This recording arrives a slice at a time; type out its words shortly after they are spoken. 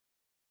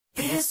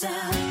It's a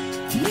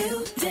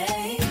new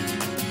day.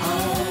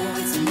 Oh,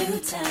 it's a new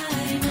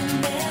time.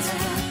 And there's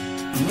a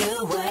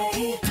new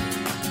way.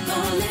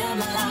 Gonna live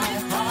my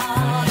life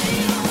hard. The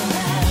old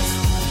has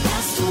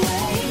passed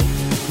away.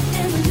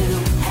 And the new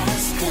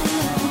has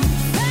come.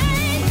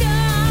 Thank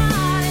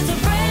God it's a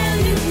brand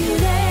new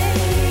day.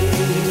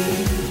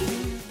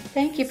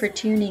 Thank you for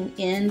tuning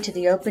in to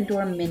the Open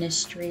Door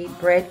Ministry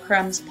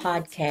Breadcrumbs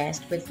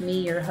podcast with me,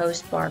 your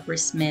host, Barbara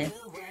Smith.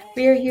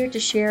 We are here to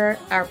share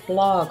our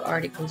blog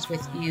articles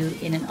with you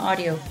in an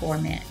audio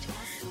format.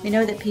 We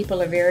know that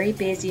people are very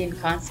busy and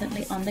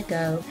constantly on the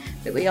go,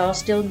 but we all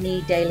still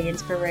need daily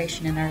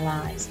inspiration in our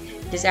lives.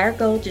 It is our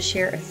goal to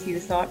share a few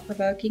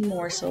thought-provoking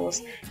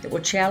morsels that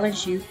will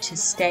challenge you to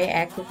stay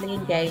actively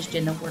engaged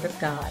in the Word of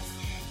God.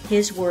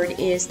 His Word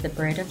is the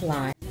bread of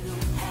life.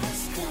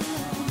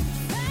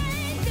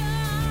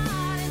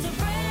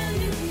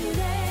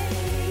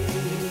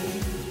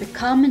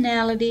 The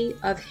Commonality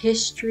of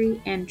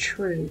History and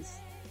Truth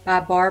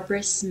by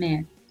Barbara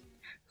Smith.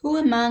 Who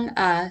among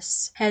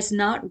us has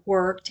not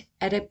worked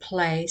at a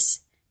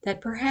place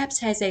that perhaps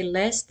has a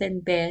less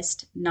than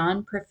best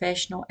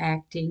non-professional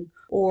acting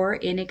or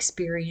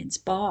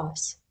inexperienced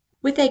boss?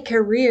 With a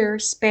career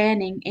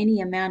spanning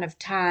any amount of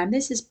time,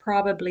 this is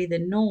probably the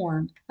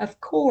norm. Of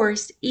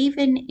course,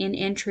 even in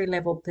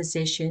entry-level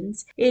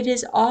positions, it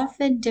is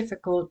often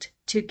difficult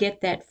to get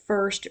that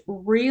first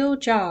real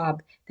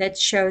job that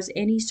shows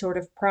any sort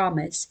of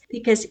promise,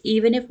 because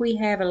even if we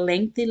have a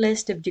lengthy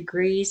list of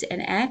degrees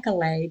and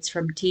accolades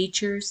from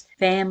teachers,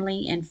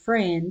 family, and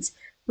friends,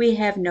 we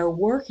have no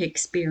work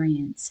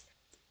experience.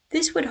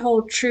 This would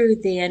hold true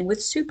then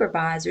with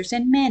supervisors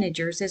and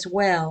managers as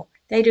well.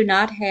 They do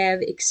not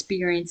have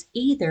experience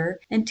either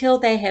until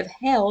they have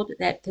held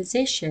that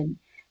position.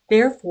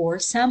 Therefore,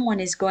 someone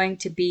is going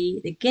to be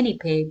the guinea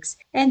pigs,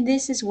 and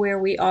this is where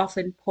we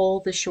often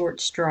pull the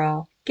short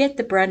straw, get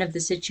the brunt of the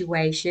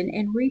situation,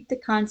 and reap the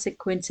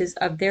consequences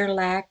of their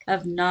lack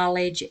of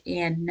knowledge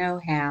and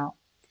know-how.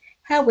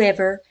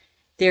 However,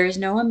 there is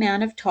no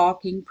amount of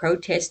talking,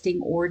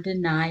 protesting, or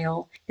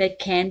denial that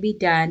can be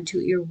done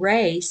to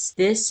erase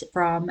this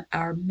from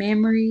our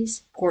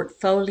memories,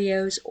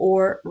 portfolios,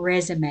 or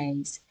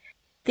resumes.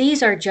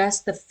 These are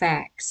just the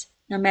facts.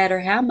 No matter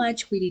how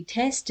much we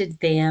detested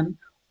them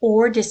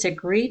or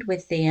disagreed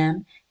with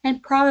them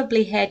and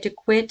probably had to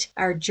quit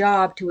our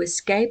job to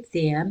escape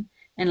them,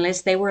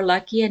 unless they were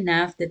lucky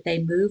enough that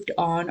they moved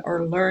on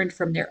or learned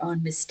from their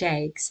own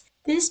mistakes,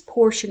 this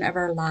portion of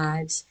our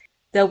lives,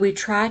 though we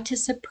try to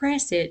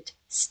suppress it,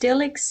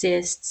 still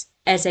exists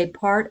as a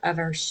part of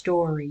our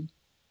story.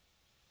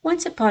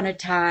 Once upon a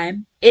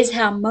time is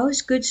how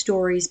most good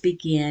stories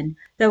begin,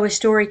 though a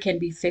story can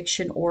be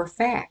fiction or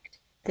fact.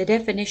 The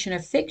definition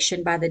of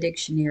fiction by the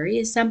dictionary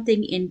is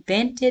something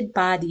invented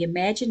by the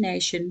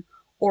imagination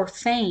or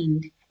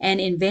feigned, an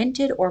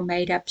invented or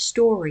made-up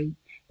story.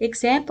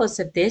 Examples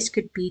of this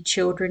could be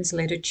children's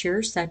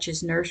literature such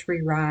as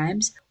nursery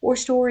rhymes or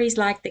stories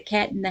like The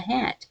Cat in the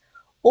Hat,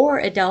 or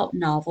adult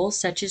novels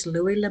such as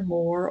Louis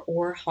L'Amour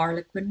or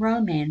Harlequin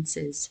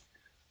romances.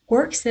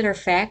 Works that are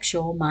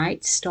factual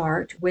might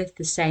start with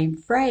the same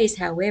phrase,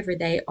 however,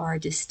 they are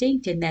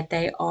distinct in that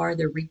they are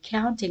the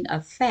recounting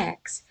of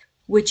facts,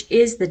 which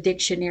is the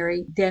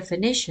dictionary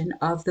definition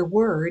of the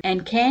word,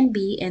 and can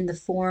be in the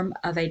form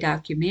of a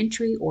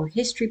documentary or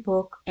history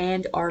book,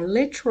 and are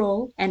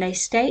literal and a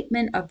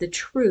statement of the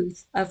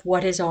truth of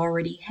what has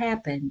already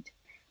happened.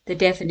 The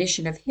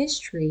definition of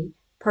history,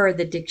 per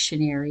the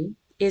dictionary,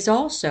 is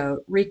also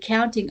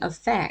recounting of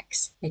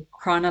facts, a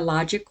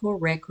chronological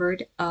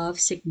record of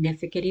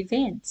significant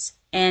events,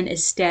 an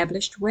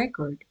established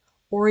record,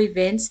 or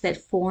events that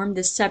form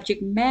the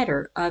subject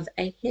matter of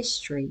a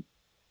history.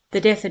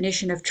 The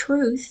definition of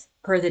truth,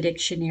 per the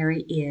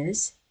dictionary,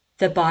 is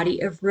the body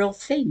of real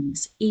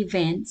things,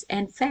 events,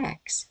 and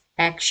facts,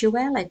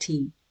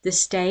 actuality, the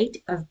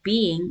state of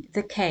being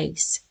the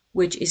case,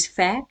 which is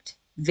fact,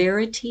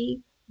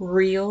 verity,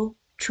 real,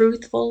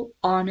 truthful,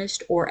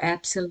 honest, or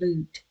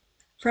absolute.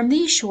 From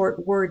these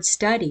short word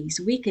studies,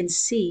 we can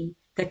see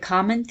the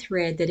common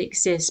thread that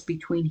exists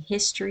between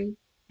history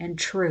and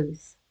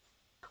truth.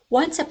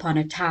 Once upon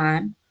a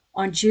time,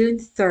 on June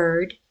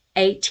 3rd,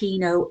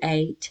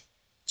 1808,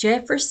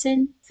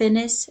 Jefferson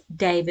Phineas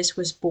Davis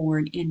was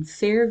born in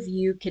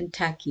Fairview,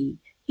 Kentucky.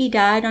 He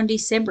died on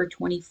December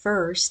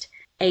 21st,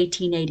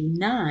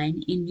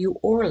 1889, in New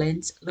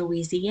Orleans,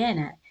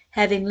 Louisiana,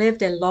 having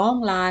lived a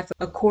long life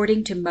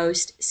according to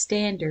most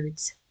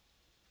standards.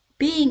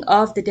 Being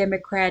of the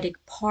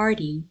Democratic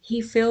Party,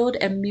 he filled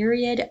a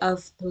myriad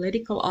of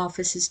political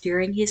offices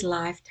during his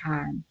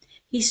lifetime.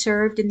 He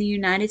served in the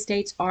United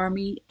States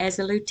Army as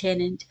a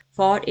lieutenant,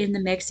 fought in the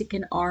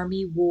Mexican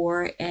Army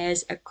War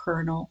as a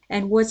colonel,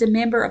 and was a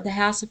member of the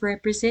House of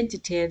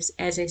Representatives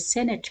as a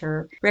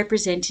senator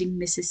representing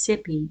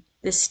Mississippi,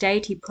 the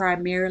state he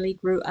primarily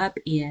grew up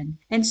in,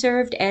 and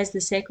served as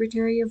the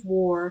Secretary of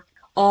War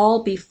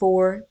all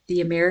before the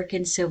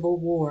American Civil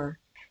War.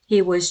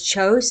 He was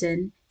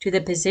chosen to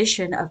the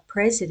position of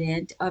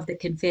President of the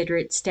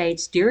Confederate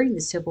States during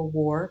the Civil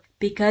War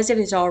because of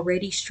his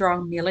already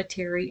strong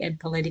military and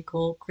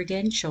political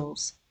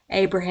credentials.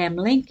 Abraham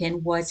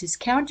Lincoln was his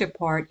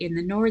counterpart in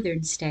the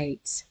northern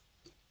states.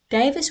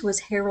 Davis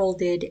was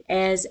heralded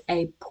as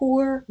a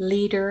poor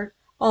leader,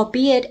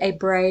 albeit a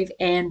brave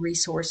and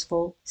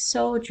resourceful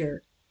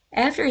soldier.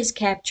 After his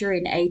capture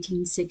in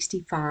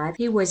 1865,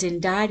 he was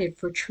indicted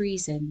for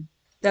treason,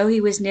 though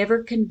he was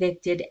never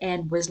convicted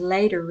and was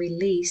later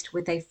released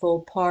with a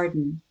full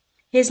pardon.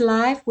 His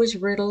life was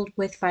riddled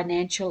with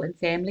financial and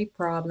family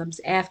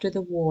problems after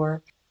the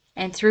war,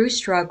 and through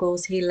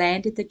struggles he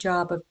landed the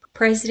job of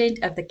president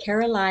of the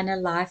Carolina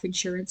Life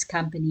Insurance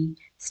Company,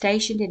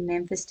 stationed in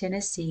Memphis,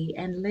 Tennessee,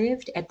 and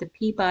lived at the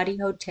Peabody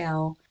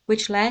Hotel,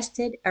 which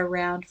lasted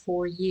around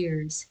 4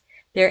 years.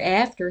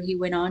 Thereafter he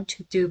went on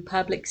to do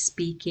public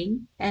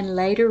speaking and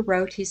later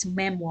wrote his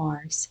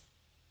memoirs.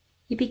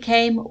 He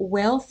became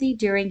wealthy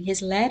during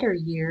his latter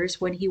years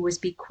when he was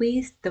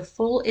bequeathed the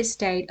full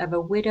estate of a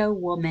widow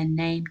woman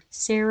named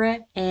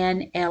Sarah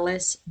Ann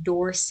Ellis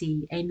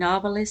Dorsey, a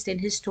novelist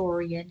and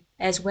historian,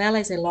 as well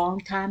as a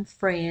longtime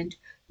friend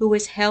who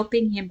was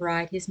helping him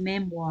write his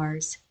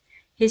memoirs.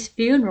 His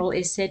funeral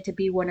is said to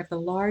be one of the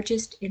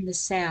largest in the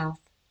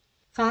South.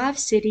 5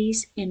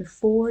 cities in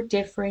 4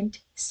 different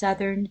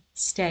Southern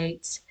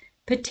states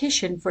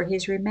petitioned for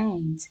his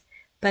remains,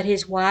 but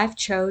his wife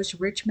chose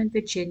Richmond,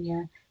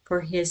 Virginia,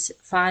 for his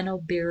final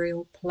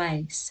burial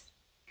place.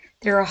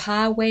 There are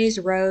highways,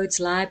 roads,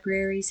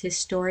 libraries,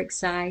 historic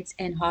sites,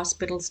 and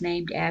hospitals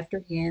named after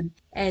him,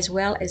 as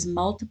well as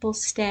multiple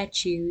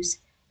statues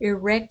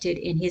erected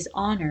in his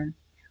honor.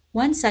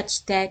 One such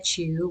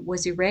statue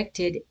was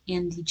erected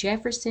in the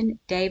Jefferson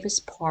Davis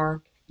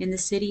Park in the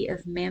city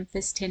of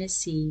Memphis,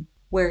 Tennessee,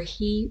 where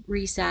he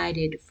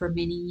resided for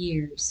many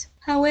years.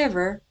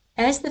 However,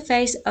 as the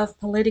face of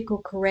political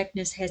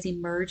correctness has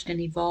emerged and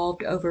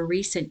evolved over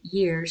recent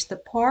years, the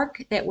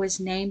park that was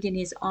named in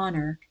his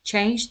honor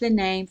changed the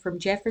name from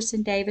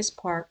Jefferson Davis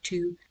Park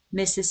to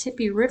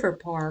Mississippi River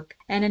Park,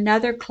 and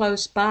another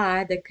close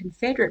by, the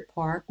Confederate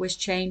Park, was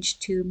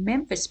changed to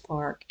Memphis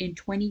Park in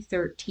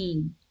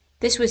 2013.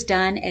 This was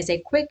done as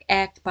a quick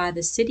act by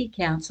the City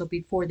Council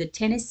before the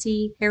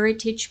Tennessee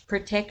Heritage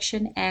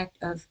Protection Act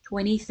of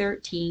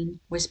 2013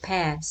 was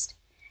passed.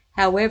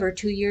 However,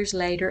 2 years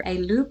later, a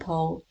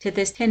loophole to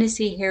this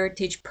Tennessee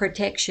Heritage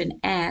Protection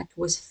Act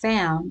was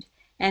found,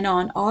 and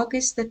on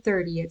August the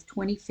 30th,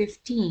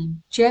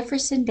 2015,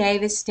 Jefferson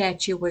Davis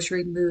statue was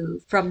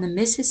removed from the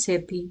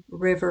Mississippi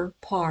River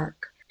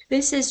Park.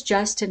 This is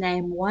just to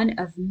name one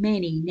of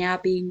many now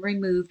being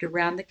removed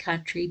around the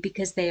country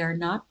because they are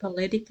not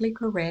politically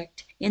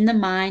correct in the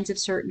minds of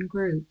certain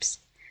groups.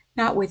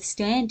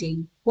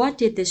 Notwithstanding, what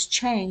did this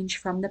change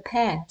from the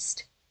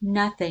past?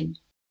 Nothing.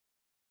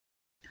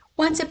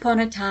 Once upon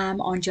a time,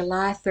 on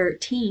July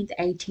 13th,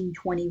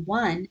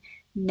 1821,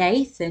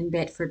 Nathan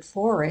Bedford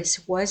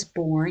Forrest was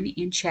born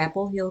in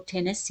Chapel Hill,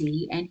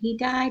 Tennessee, and he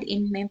died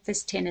in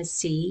Memphis,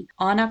 Tennessee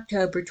on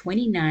October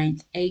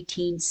 29th,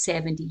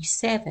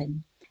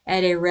 1877,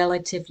 at a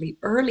relatively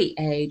early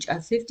age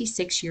of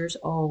 56 years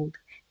old.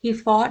 He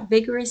fought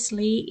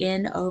vigorously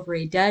in over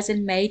a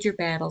dozen major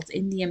battles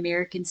in the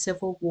American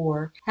Civil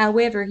War.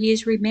 However, he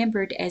is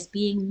remembered as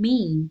being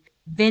mean,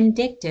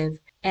 vindictive,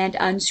 and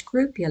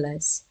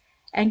unscrupulous,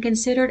 and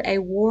considered a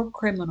war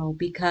criminal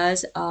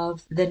because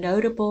of the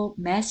notable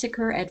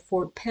massacre at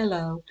Fort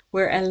Pillow,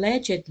 where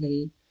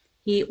allegedly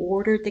he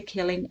ordered the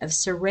killing of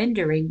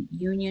surrendering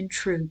Union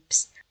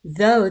troops,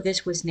 though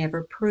this was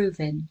never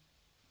proven.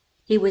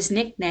 He was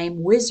nicknamed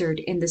Wizard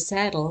in the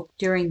Saddle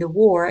during the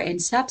war and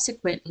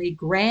subsequently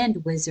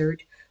Grand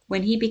Wizard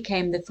when he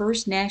became the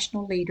first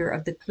national leader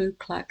of the Ku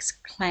Klux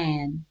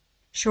Klan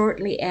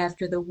shortly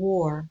after the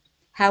war.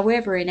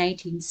 However, in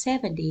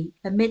 1870,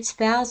 amidst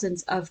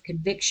thousands of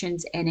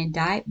convictions and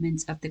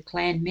indictments of the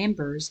Klan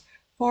members,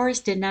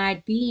 Forrest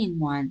denied being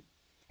one.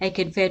 A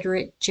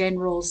Confederate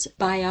general's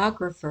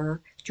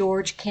biographer,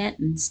 George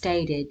Kenton,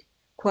 stated,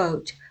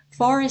 quote,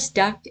 "Forrest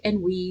ducked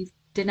and weaved,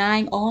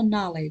 denying all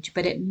knowledge,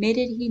 but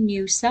admitted he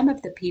knew some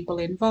of the people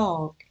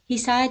involved. He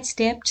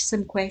sidestepped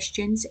some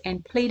questions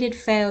and pleaded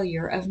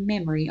failure of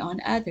memory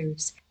on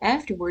others.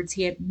 Afterwards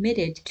he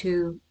admitted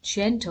to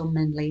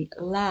gentlemanly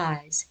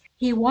lies.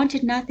 He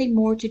wanted nothing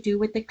more to do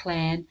with the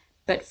Klan,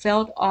 but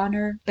felt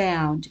honor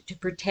bound to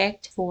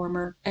protect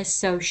former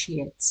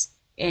associates."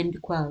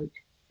 End quote.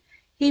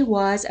 He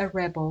was a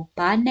rebel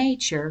by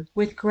nature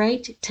with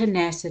great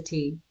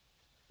tenacity,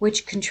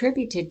 which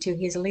contributed to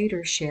his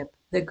leadership,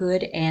 the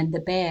good and the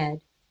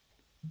bad.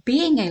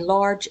 Being a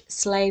large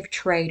slave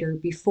trader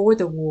before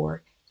the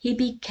war, he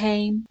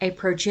became a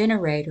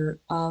progenitor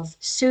of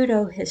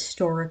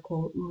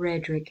pseudo-historical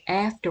rhetoric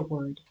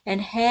afterward,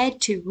 and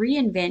had to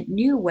reinvent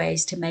new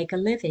ways to make a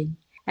living.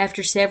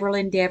 After several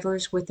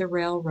endeavors with the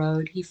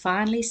railroad, he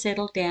finally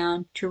settled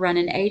down to run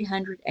an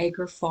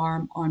 800-acre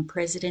farm on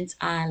President's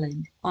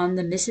Island on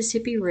the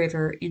Mississippi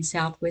River in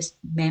southwest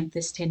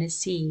Memphis,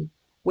 Tennessee,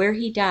 where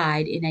he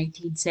died in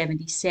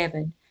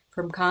 1877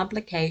 from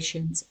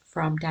complications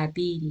from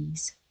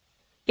diabetes.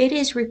 It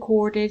is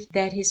recorded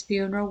that his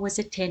funeral was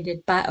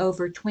attended by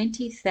over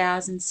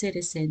 20,000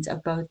 citizens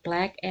of both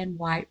black and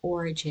white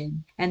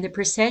origin, and the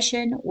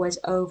procession was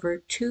over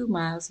 2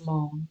 miles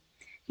long.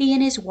 He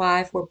and his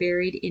wife were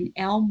buried in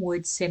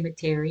Elmwood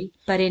Cemetery,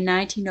 but in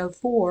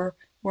 1904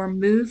 were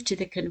moved to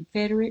the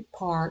Confederate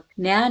Park,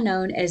 now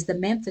known as the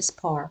Memphis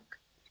Park.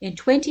 In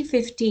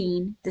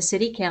 2015, the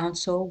City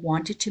Council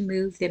wanted to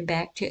move them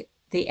back to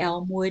the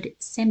Elmwood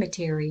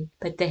Cemetery,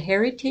 but the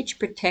Heritage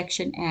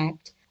Protection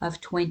Act of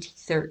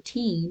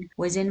 2013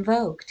 was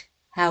invoked.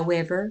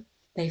 However,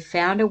 they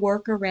found a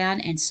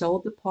workaround and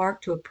sold the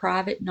park to a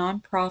private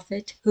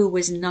nonprofit who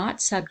was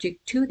not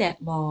subject to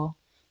that law,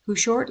 who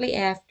shortly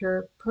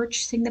after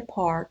purchasing the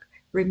park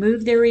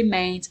removed their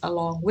remains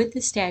along with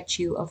the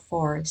statue of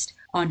Forrest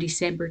on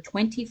December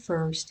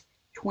 21,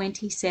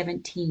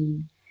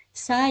 2017,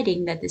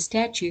 citing that the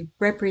statue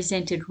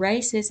represented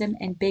racism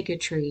and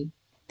bigotry.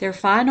 Their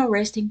final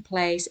resting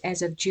place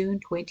as of June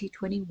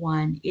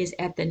 2021 is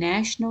at the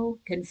National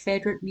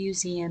Confederate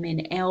Museum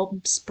in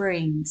Elm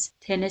Springs,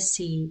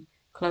 Tennessee,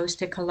 close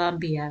to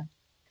Columbia.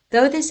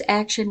 Though this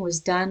action was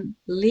done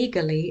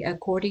legally,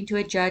 according to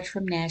a judge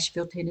from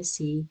Nashville,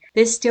 Tennessee,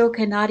 this still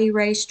cannot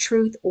erase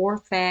truth or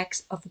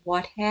facts of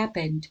what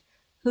happened,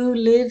 who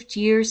lived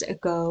years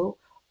ago,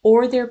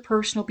 or their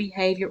personal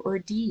behavior or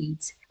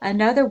deeds.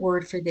 Another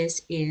word for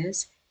this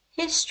is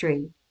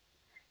history.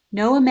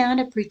 No amount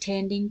of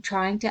pretending,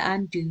 trying to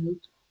undo,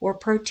 or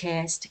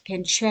protest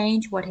can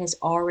change what has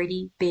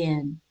already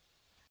been.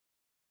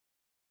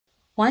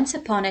 Once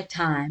upon a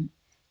time,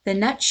 the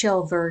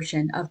nutshell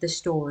version of the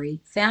story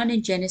found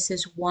in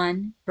Genesis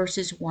 1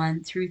 verses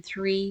 1 through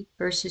 3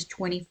 verses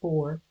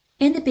 24.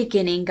 In the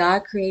beginning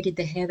God created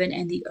the heaven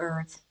and the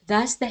earth.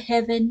 Thus the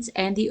heavens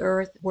and the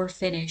earth were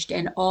finished,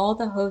 and all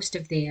the host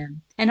of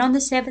them. And on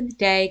the seventh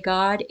day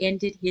God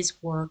ended his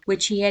work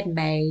which he had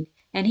made,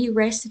 and he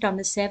rested on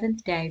the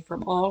seventh day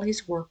from all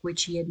his work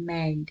which he had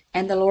made.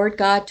 And the Lord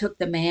God took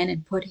the man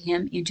and put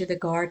him into the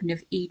garden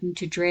of Eden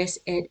to dress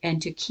it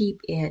and to keep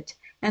it.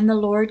 And the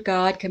Lord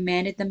God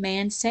commanded the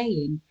man,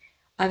 saying,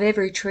 Of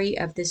every tree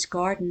of this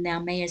garden thou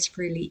mayest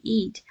freely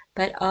eat,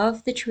 but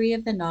of the tree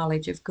of the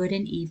knowledge of good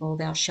and evil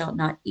thou shalt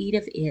not eat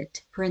of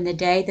it, for in the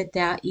day that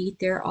thou eat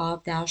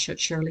thereof thou shalt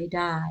surely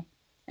die.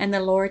 And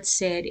the Lord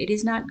said, It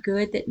is not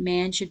good that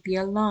man should be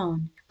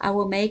alone. I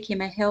will make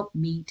him a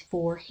helpmeet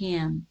for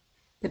him.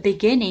 The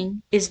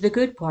beginning is the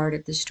good part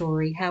of the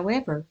story.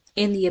 However,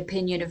 in the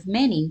opinion of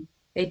many,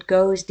 it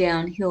goes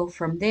downhill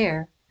from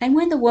there. And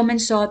when the woman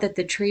saw that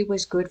the tree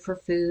was good for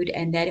food,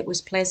 and that it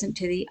was pleasant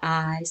to the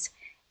eyes,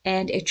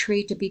 and a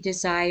tree to be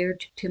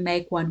desired to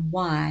make one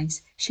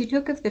wise, she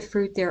took of the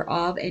fruit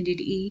thereof, and did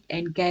eat,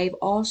 and gave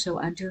also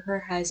unto her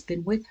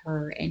husband with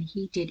her, and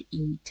he did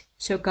eat.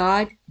 So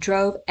God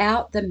drove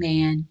out the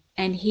man,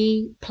 and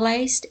he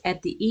placed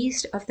at the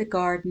east of the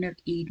garden of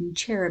Eden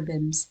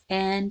cherubims,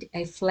 and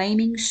a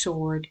flaming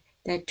sword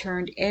that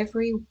turned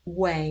every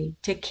way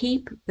to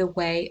keep the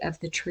way of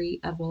the tree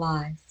of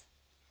life.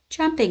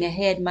 Jumping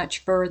ahead much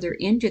further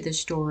into the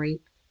story,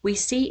 we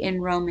see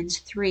in Romans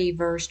 3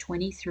 verse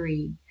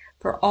 23,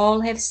 For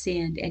all have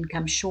sinned and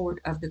come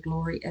short of the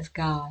glory of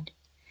God.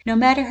 No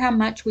matter how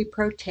much we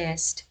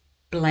protest,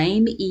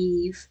 blame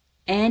Eve,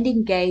 and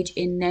engage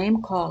in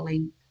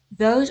name-calling,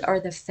 those are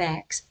the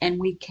facts and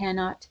we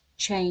cannot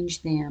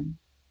change them.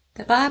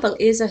 The Bible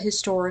is a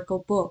historical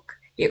book.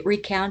 It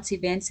recounts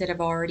events that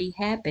have already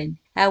happened.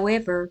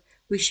 However,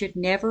 we should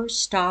never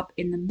stop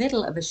in the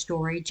middle of a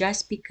story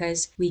just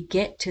because we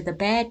get to the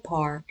bad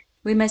part.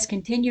 We must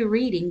continue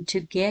reading to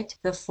get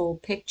the full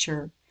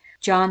picture.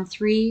 John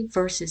 3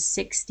 verses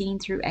 16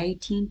 through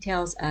 18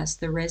 tells us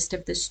the rest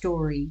of the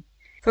story.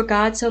 For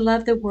God so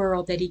loved the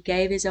world that he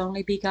gave his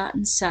only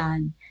begotten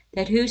Son,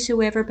 that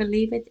whosoever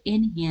believeth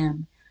in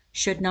him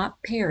should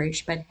not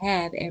perish but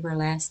have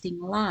everlasting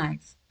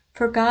life.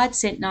 For God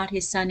sent not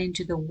his Son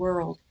into the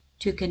world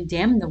to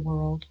condemn the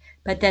world,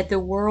 but that the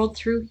world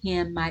through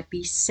him might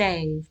be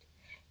saved.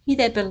 He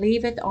that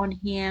believeth on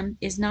him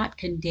is not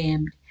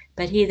condemned,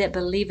 but he that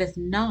believeth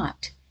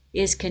not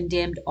is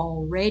condemned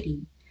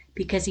already,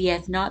 because he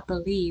hath not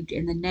believed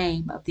in the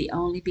name of the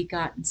only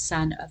begotten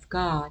Son of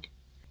God.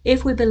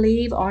 If we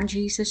believe on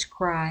Jesus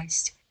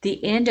Christ,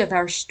 the end of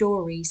our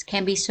stories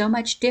can be so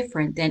much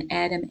different than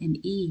Adam and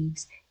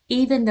Eve's,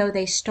 even though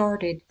they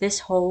started this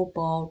whole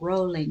ball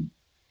rolling.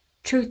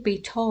 Truth be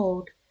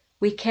told,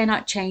 we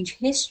cannot change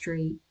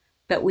history,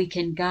 but we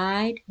can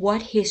guide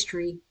what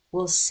history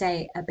will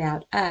say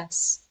about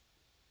us.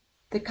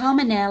 The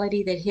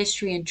commonality that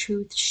history and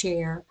truth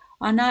share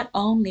are not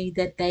only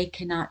that they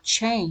cannot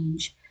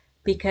change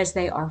because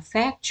they are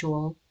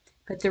factual,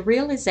 but the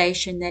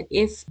realization that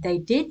if they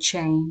did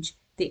change,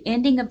 the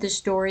ending of the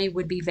story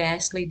would be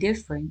vastly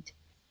different.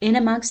 In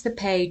amongst the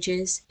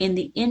pages, in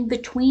the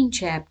in-between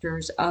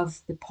chapters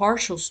of the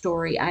partial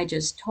story I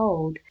just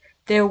told,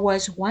 there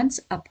was once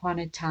upon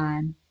a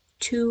time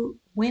 2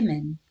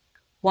 women.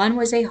 One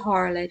was a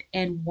harlot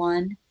and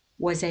one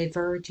was a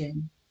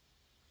virgin.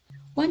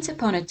 Once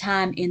upon a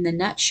time, in the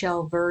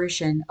nutshell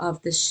version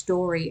of the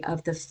story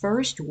of the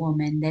first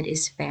woman that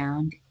is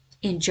found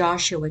in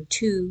Joshua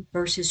 2,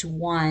 verses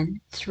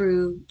 1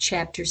 through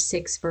chapter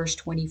 6, verse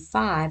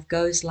 25,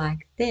 goes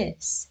like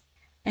this.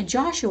 And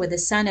Joshua the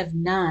son of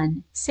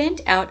Nun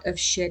sent out of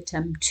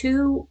Shittim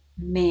 2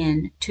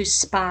 men to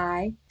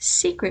spy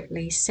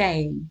secretly,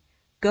 saying,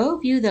 Go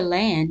view the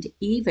land,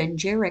 even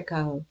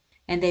Jericho.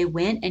 And they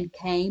went and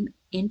came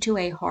into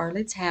a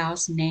harlot's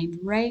house named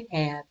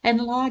Rahab,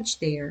 and lodged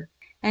there.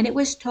 And it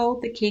was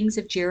told the kings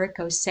of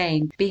Jericho,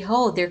 saying,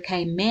 Behold, there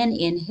came men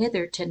in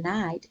hither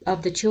tonight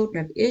of the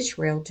children of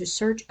Israel to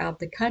search out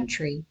the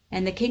country.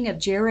 And the king of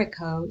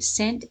Jericho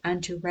sent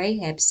unto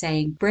Rahab,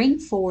 saying, Bring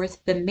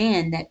forth the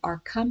men that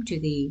are come to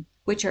thee,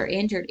 which are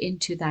entered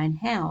into thine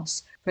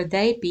house, for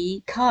they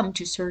be come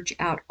to search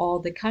out all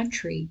the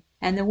country.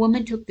 And the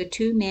woman took the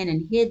 2 men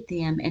and hid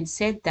them, and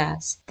said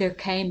thus, There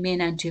came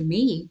men unto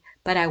me,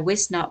 but I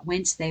wist not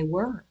whence they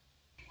were.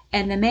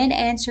 And the men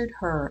answered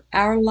her,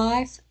 Our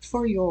life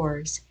for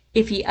yours,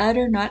 if ye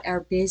utter not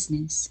our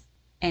business.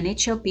 And it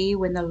shall be,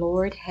 when the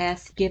Lord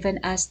hath given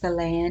us the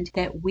land,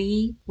 that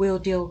we will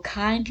deal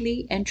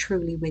kindly and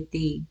truly with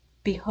thee.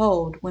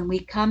 Behold, when we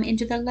come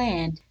into the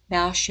land,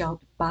 thou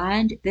shalt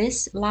bind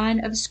this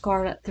line of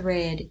scarlet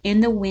thread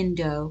in the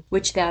window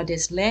which thou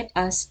didst let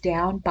us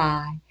down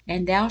by,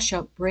 and thou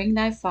shalt bring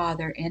thy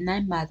father and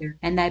thy mother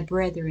and thy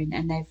brethren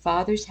and thy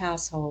father's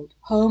household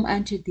home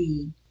unto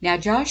thee. Now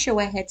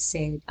Joshua had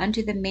said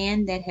unto the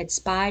men that had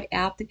spied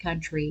out the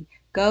country,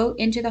 Go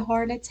into the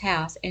harlot's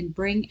house, and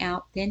bring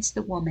out thence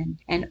the woman,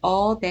 and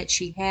all that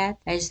she hath,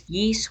 as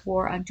ye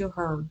swore unto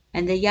her.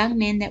 And the young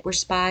men that were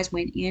spies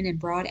went in, and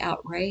brought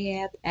out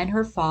Rahab, and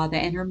her father,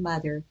 and her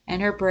mother,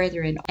 and her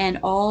brethren, and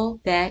all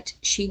that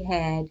she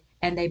had.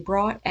 And they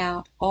brought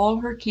out all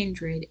her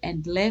kindred,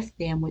 and left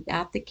them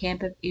without the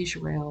camp of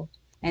Israel.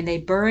 And they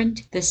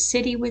burned the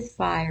city with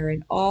fire,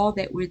 and all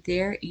that were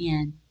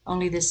therein.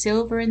 Only the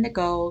silver and the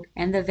gold,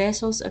 and the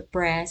vessels of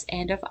brass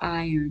and of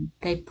iron,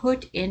 they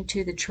put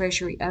into the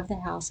treasury of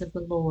the house of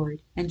the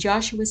Lord. And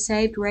Joshua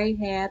saved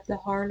Rahab the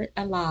harlot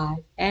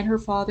alive, and her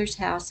father's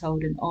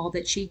household, and all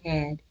that she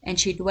had. And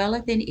she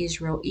dwelleth in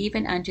Israel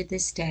even unto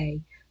this day,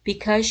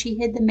 because she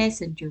hid the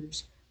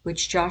messengers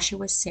which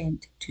Joshua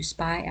sent to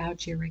spy out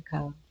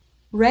Jericho.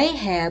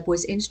 Rahab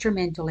was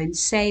instrumental in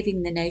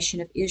saving the nation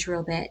of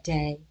Israel that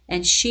day,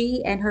 and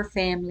she and her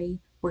family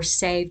were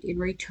saved in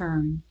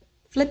return.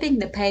 Flipping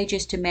the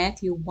pages to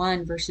Matthew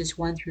 1, verses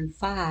 1 through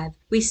 5,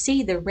 we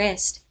see the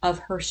rest of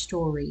her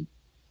story.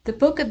 The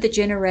book of the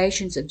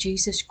generations of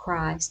Jesus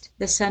Christ,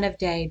 the son of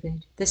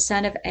David, the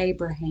son of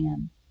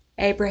Abraham.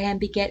 Abraham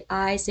begat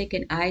Isaac,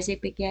 and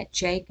Isaac begat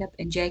Jacob,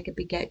 and Jacob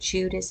begat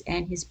Judas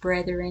and his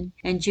brethren,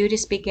 and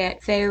Judas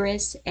begat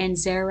Phares and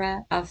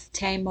Zerah of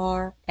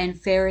Tamar, and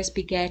Phares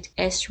begat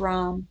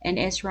Esrom, and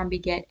Esrom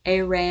begat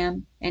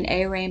Aram, and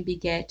Aram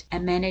begat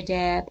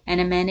Amminadab,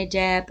 and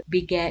Amminadab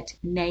begat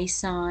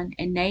Nason,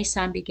 and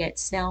Nason begat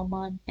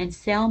Salmon, and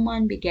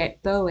Salmon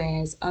begat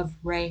Boaz of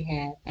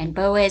Rahab, and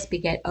Boaz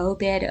begat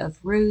Obed of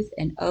Ruth,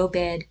 and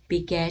Obed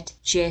begat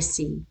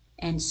Jesse,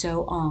 and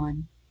so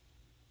on.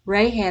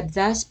 Rahab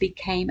thus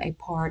became a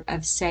part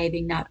of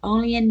saving not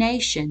only a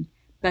nation,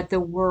 but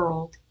the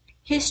world.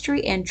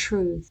 History and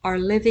truth are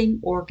living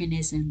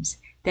organisms.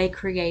 They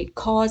create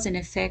cause and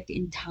effect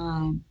in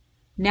time.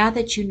 Now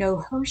that you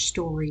know her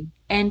story,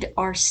 and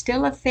are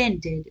still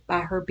offended by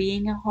her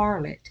being a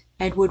harlot,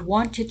 and would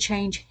want to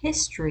change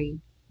history,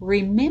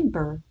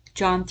 remember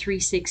John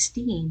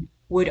 3:16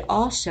 would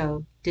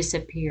also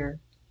disappear.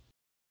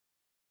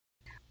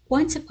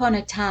 Once upon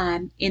a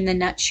time, in the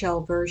nutshell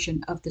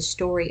version of the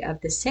story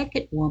of the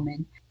second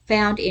woman,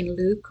 found in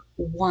Luke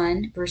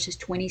 1, verses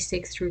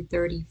 26 through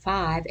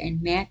 35,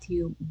 and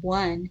Matthew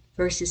 1,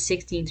 verses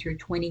 16 through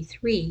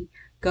 23,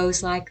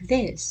 goes like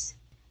this.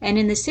 And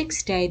in the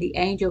 6th day the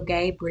angel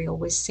Gabriel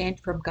was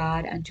sent from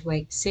God unto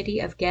a city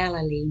of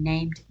Galilee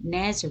named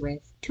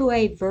Nazareth, to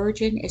a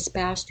virgin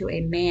espoused to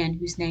a man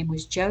whose name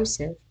was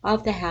Joseph,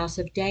 of the house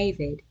of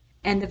David.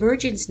 And the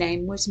virgin's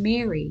name was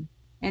Mary.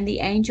 And the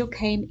angel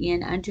came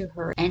in unto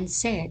her, and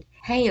said,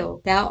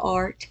 Hail, thou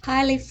art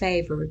highly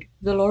favored,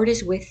 the Lord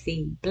is with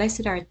thee.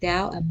 Blessed art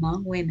thou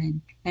among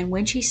women. And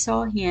when she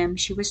saw him,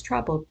 she was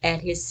troubled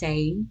at his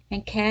saying,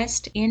 and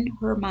cast in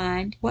her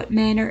mind what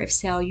manner of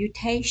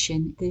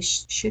salutation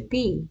this should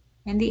be.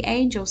 And the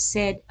angel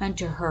said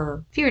unto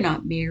her, Fear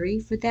not, Mary,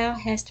 for thou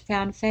hast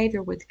found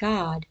favor with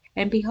God.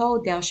 And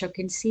behold, thou shalt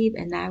conceive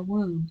in thy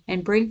womb,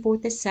 and bring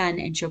forth a son,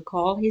 and shall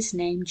call his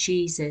name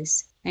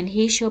Jesus. And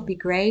he shall be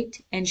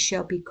great, and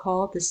shall be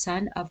called the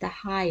Son of the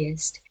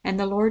Highest. And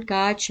the Lord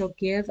God shall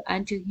give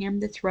unto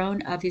him the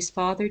throne of his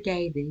father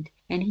David,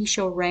 and he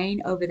shall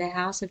reign over the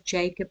house of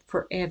Jacob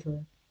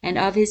forever. And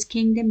of his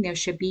kingdom there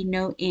shall be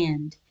no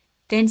end.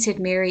 Then said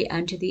Mary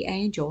unto the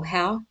angel,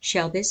 How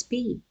shall this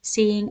be,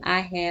 seeing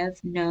I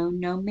have known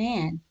no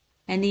man?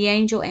 And the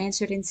angel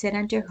answered and said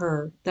unto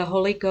her, The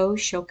Holy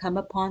Ghost shall come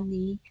upon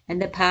thee,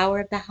 and the power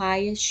of the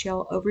Highest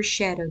shall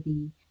overshadow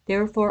thee.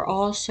 Therefore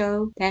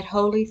also that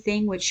holy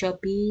thing which shall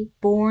be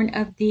born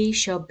of thee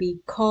shall be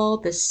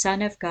called the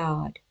Son of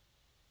God.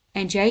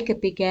 And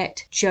Jacob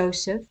begat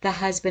Joseph, the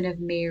husband of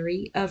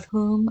Mary, of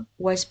whom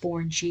was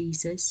born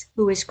Jesus,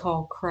 who is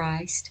called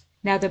Christ.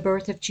 Now the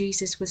birth of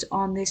Jesus was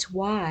on this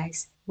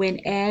wise: when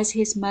as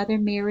his mother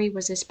Mary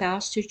was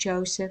espoused to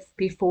Joseph,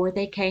 before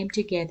they came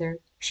together,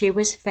 she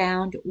was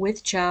found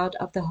with child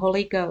of the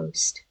Holy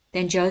Ghost.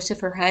 Then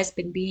Joseph her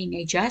husband, being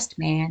a just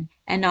man,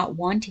 and not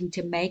wanting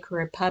to make her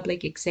a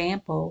public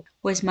example,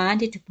 was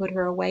minded to put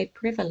her away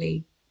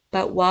privily.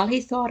 But while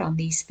he thought on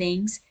these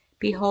things,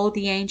 behold,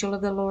 the angel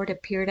of the Lord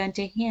appeared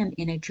unto him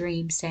in a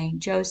dream, saying,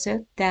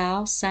 Joseph,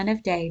 thou son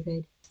of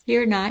David,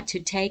 fear not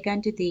to take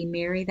unto thee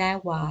Mary thy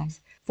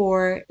wife,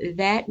 for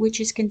that which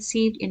is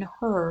conceived in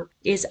her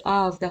is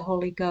of the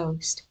Holy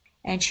Ghost.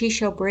 And she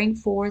shall bring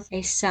forth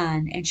a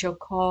son, and shall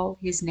call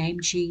his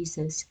name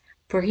Jesus,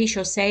 for he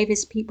shall save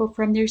his people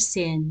from their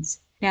sins.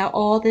 Now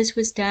all this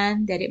was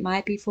done that it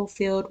might be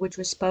fulfilled which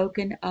was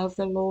spoken of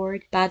the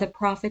Lord by the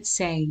prophet,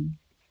 saying,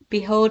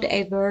 Behold,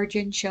 a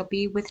virgin shall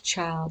be with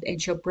child,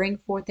 and shall bring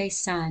forth a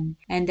son,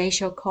 and they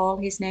shall call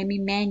his name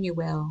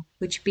Emmanuel,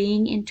 which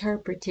being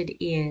interpreted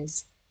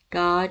is,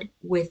 God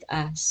with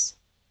us.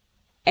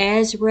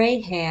 As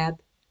Rahab,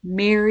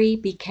 Mary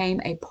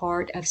became a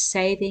part of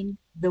saving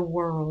the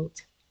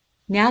world.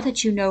 Now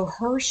that you know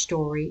her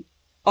story,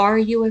 are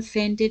you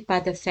offended by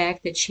the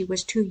fact that she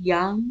was too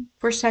young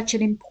for such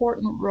an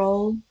important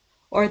role,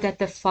 or that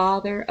the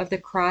father of the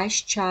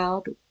Christ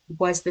child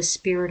was the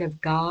Spirit of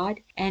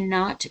God and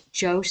not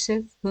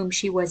Joseph, whom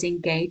she was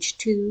engaged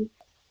to?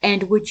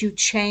 And would you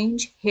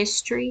change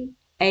history,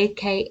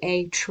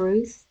 aka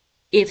truth?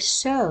 If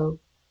so,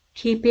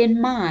 keep in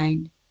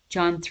mind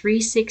John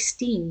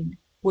 3:16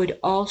 would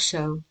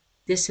also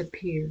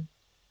disappear.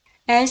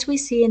 As we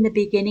see in the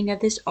beginning of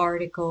this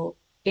article,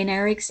 in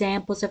our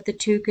examples of the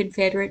two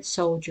Confederate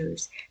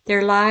soldiers,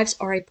 their lives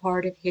are a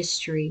part of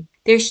history.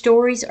 Their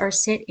stories are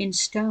set in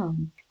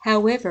stone.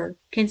 However,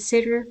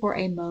 consider for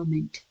a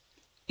moment.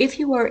 If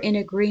you are in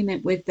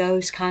agreement with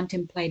those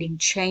contemplating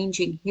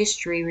changing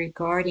history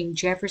regarding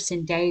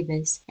Jefferson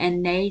Davis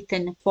and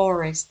Nathan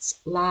Forrest's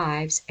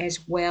lives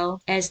as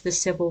well as the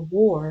Civil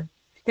War,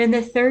 then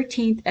the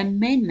 13th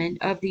Amendment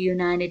of the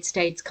United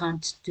States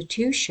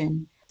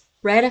Constitution,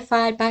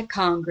 ratified by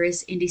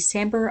Congress in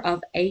December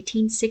of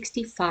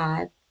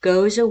 1865,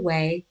 goes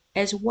away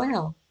as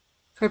well.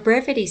 For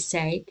brevity's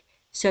sake,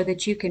 so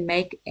that you can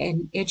make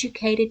an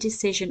educated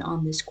decision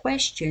on this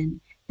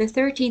question, the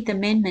 13th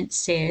Amendment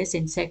says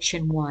in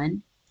Section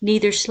 1,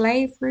 neither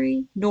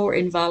slavery nor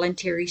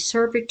involuntary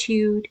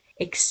servitude,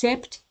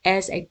 except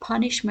as a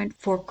punishment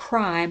for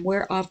crime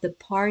whereof the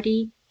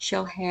party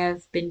shall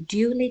have been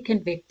duly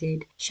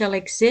convicted, shall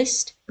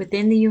exist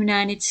within the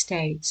United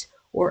States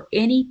or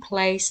any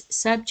place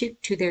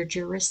subject to their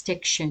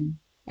jurisdiction.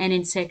 And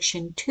in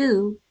Section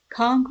 2,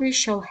 Congress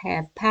shall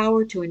have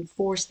power to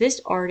enforce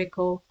this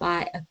article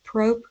by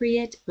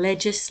appropriate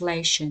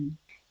legislation.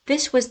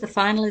 This was the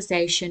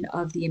finalization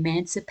of the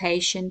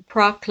Emancipation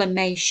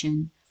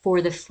Proclamation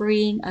for the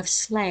freeing of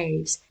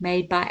slaves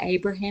made by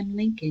Abraham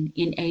Lincoln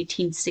in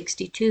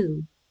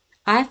 1862.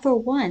 I, for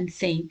one,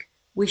 think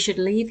we should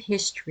leave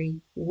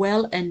history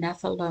well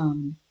enough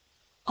alone.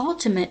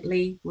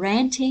 Ultimately,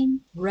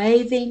 ranting,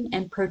 raving,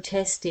 and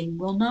protesting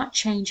will not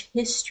change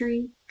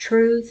history,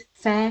 truth,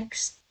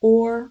 facts,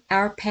 or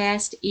our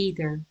past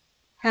either.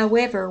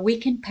 However, we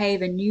can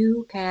pave a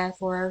new path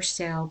for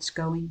ourselves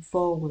going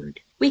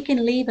forward. We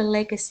can leave a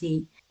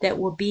legacy that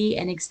will be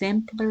an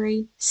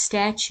exemplary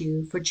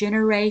statue for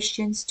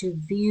generations to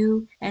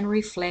view and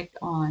reflect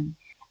on,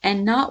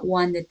 and not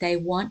one that they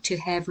want to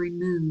have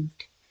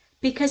removed.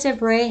 Because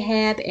of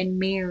Rahab and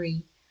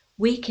Mary,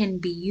 we can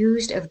be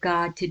used of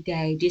God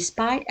today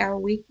despite our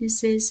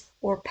weaknesses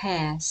or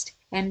past,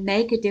 and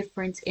make a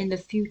difference in the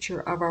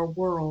future of our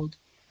world.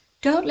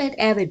 Don't let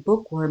avid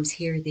bookworms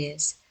hear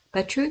this,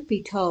 but truth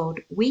be told,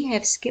 we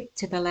have skipped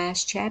to the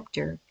last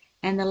chapter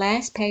and the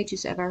last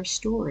pages of our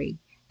story,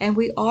 and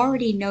we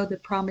already know the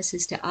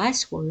promises to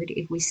usward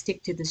if we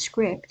stick to the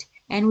script,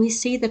 and we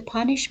see the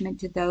punishment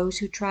to those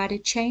who try to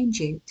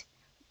change it.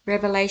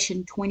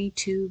 Revelation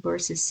 22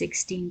 verses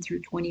 16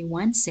 through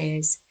 21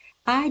 says,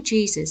 I,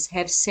 Jesus,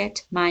 have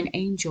set mine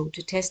angel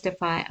to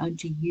testify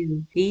unto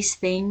you these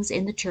things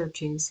in the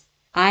churches.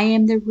 I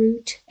am the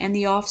root and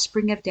the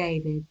offspring of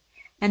David,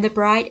 and the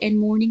bright and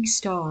morning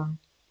star.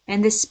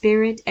 And the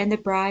Spirit and the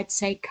bride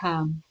say,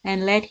 Come.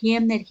 And let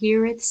him that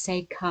heareth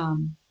say,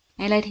 Come.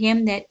 And let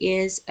him that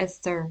is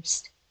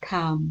athirst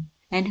come.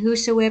 And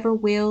whosoever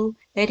will,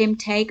 let him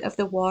take of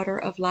the water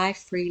of life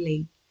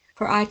freely.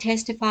 For I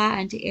testify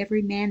unto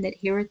every man that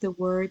heareth the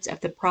words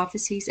of the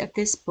prophecies of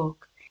this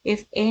book,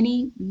 if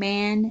any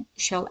man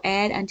shall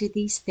add unto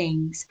these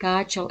things,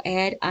 God shall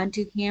add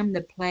unto him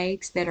the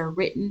plagues that are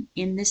written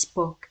in this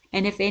book.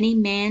 And if any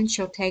man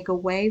shall take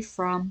away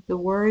from the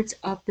words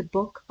of the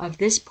book of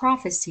this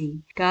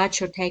prophecy, God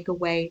shall take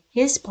away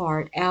his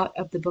part out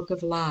of the book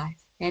of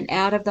life, and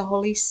out of the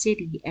holy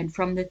city, and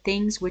from the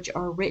things which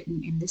are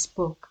written in this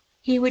book.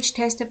 He which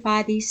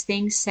testified these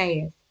things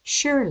saith,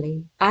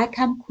 Surely I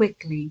come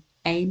quickly.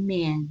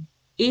 Amen.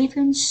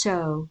 Even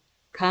so,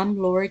 come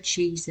Lord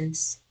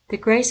Jesus. The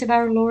grace of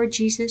our Lord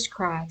Jesus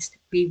Christ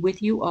be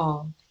with you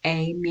all.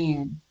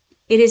 Amen.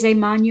 It is a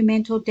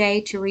monumental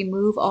day to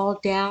remove all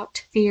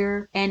doubt,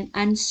 fear, and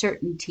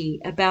uncertainty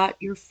about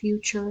your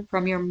future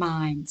from your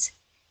minds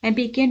and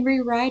begin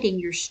rewriting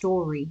your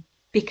story,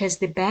 because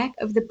the back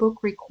of the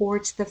book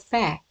records the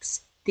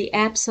facts, the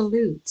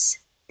absolutes,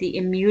 the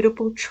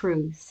immutable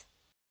truth.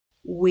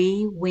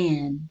 We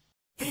win.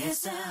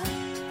 It's a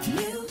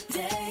new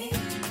day.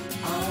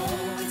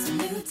 Oh, it's a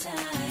new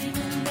time,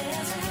 and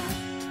there's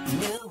a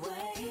new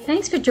way.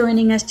 Thanks for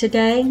joining us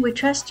today. We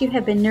trust you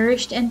have been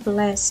nourished and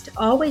blessed.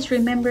 Always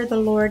remember the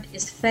Lord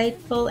is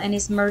faithful and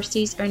His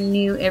mercies are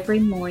new every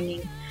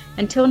morning.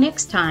 Until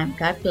next time,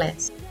 God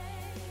bless.